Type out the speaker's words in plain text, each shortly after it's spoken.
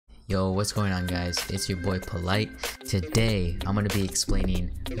Yo, what's going on, guys? It's your boy Polite. Today, I'm going to be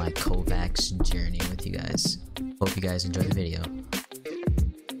explaining my KovaaK's journey with you guys. Hope you guys enjoy the video.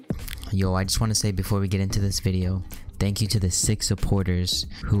 Yo, I just want to say before we get into this video, thank you to the 6 supporters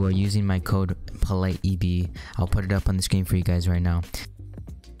who are using my code PoliteEB. I'll put it up on the screen for you guys right now.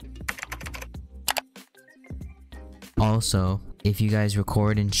 Also, if you guys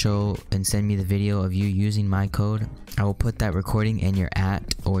record and show and send me the video of you using my code, I will put that recording and your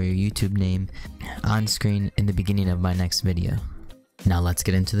or your YouTube name on screen in the beginning of my next video. Now let's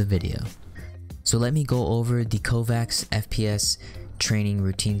get into the video. So let me go over the KovaaK's FPS training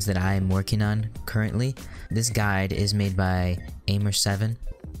routines that I am working on currently. This guide is made by Aimer7.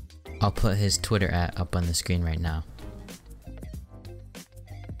 I'll put his Twitter up on the screen right now.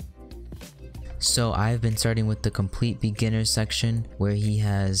 So I've been starting with the complete beginner section where he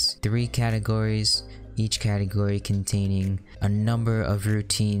has 3 categories, each category containing a number of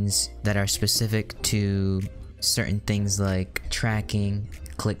routines that are specific to certain things like tracking,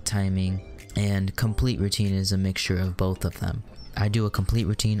 click timing, and complete routine is a mixture of both of them. I do a complete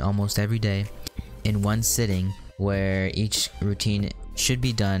routine almost every day in one sitting where each routine should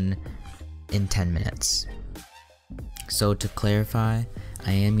be done in 10 minutes. So to clarify,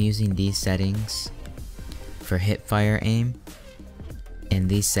 I am using these settings for hipfire aim and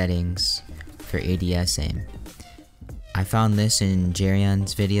these settings for ADS aim. I found this in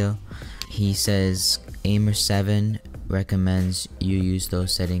Jerion's video. He says Aimer7 recommends you use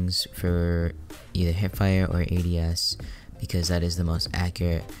those settings for either hipfire or ADS because that is the most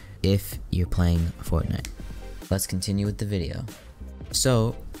accurate if you're playing Fortnite. Let's continue with the video.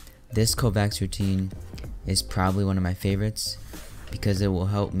 So this KovaaK's routine is probably one of my favorites because it will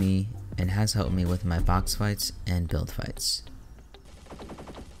help me and has helped me with my box fights and build fights.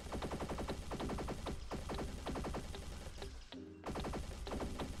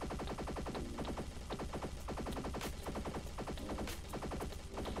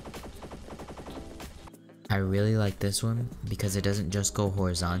 I really like this one because it doesn't just go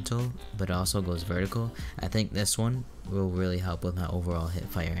horizontal but it also goes vertical. I think this one will really help with my overall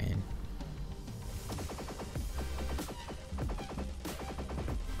hipfire aim.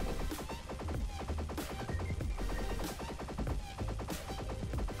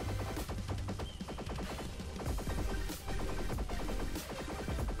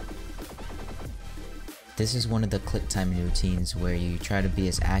 This is one of the click timing routines where you try to be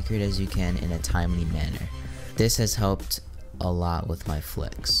as accurate as you can in a timely manner. This has helped a lot with my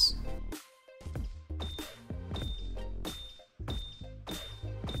flicks.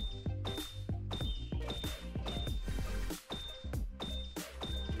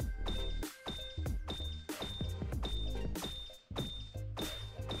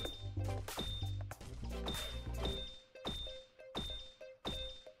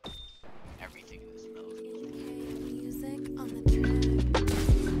 Everything in this mode.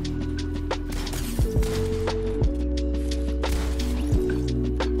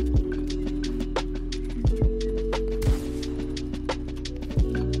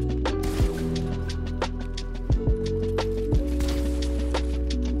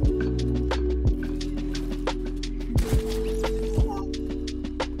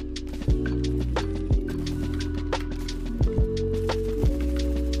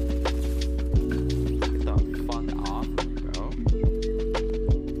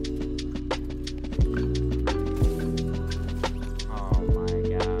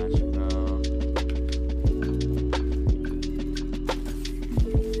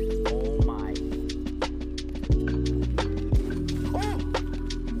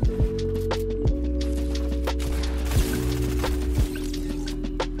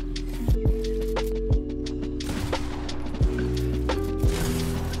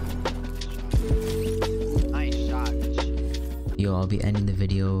 Yo, I'll be ending the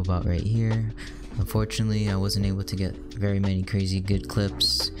video about right here. Unfortunately, I wasn't able to get very many crazy good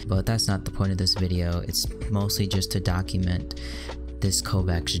clips, but that's not the point of this video. It's mostly just to document this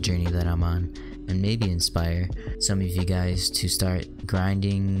KovaaK's journey that I'm on and maybe inspire some of you guys to start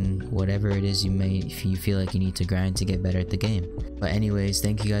grinding whatever it is if you feel like you need to grind to get better at the game. But anyways,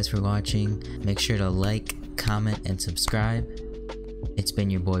 thank you guys for watching. Make sure to like, comment, and subscribe. It's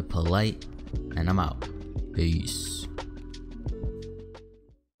been your boy Polite, and I'm out. Peace.